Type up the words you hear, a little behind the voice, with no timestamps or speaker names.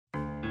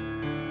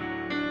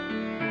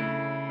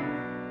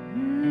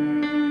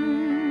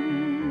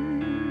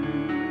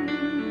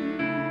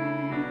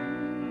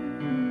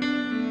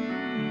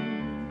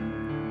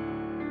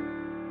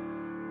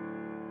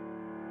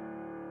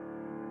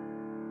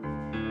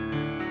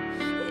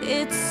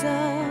It's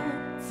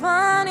a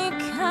funny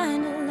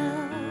kind of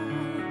love,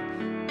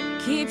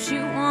 keeps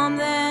you warm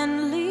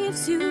then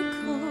leaves you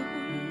cold.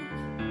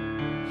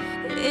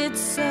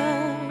 It's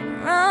a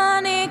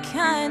runny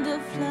kind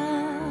of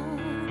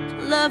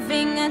love,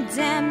 loving a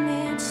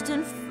damaged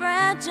and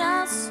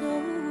fragile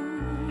soul.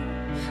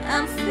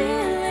 I'm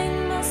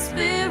feeling my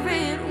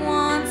spirit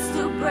wants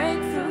to break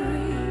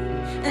free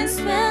and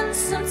spend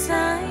some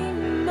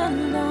time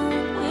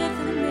alone with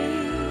me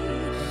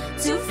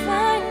to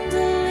find a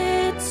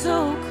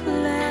little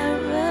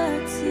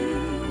clarity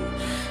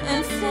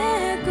and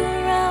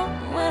figure out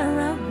where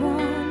I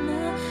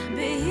wanna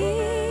be.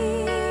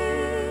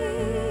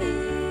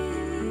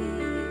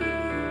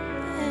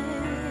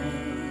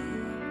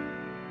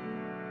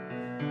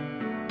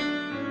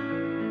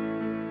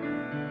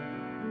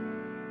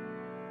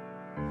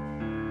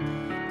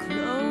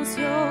 Close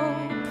your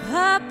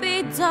puppy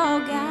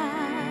dog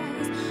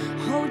eyes,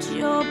 hold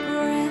your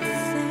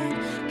breath and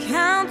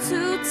count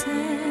to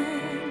 10.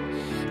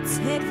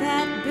 Take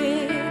that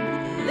big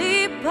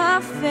leap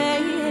of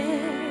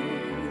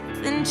faith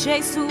and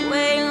chase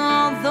away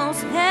all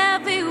those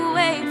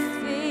heavyweight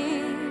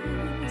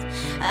fears.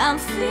 I'm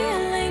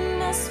feeling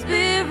my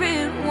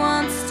spirit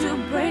wants to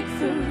break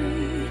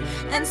free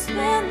and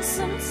spend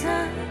some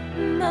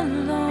time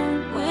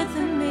alone with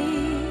me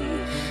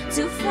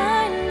to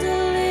find a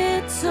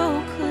little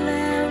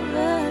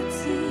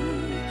clarity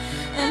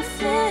and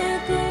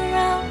figure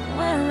out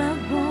where I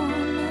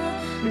wanna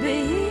be.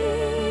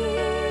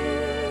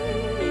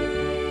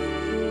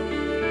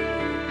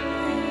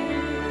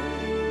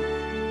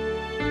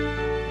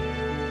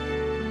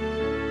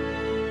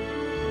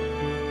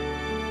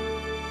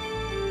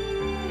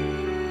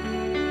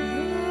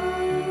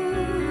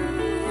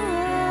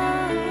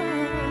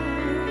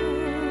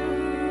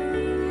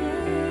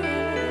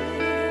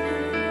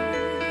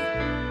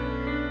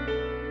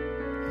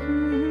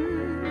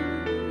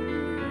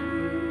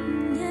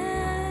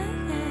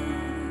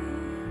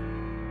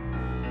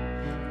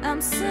 I'm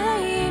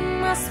saying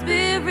my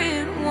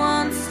spirit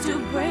wants to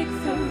break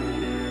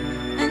free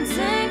and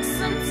take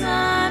some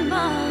time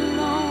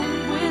alone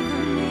with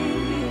me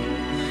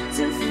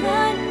to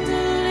find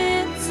a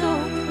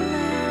little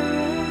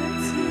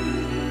clarity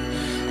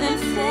and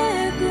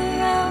figure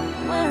out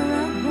where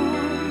I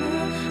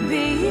wanna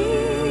be.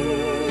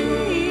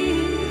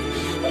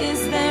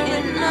 Is there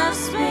enough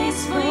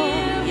space for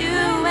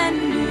you and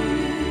me?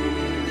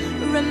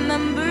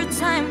 Remember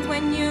times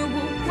when you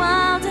were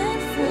wild and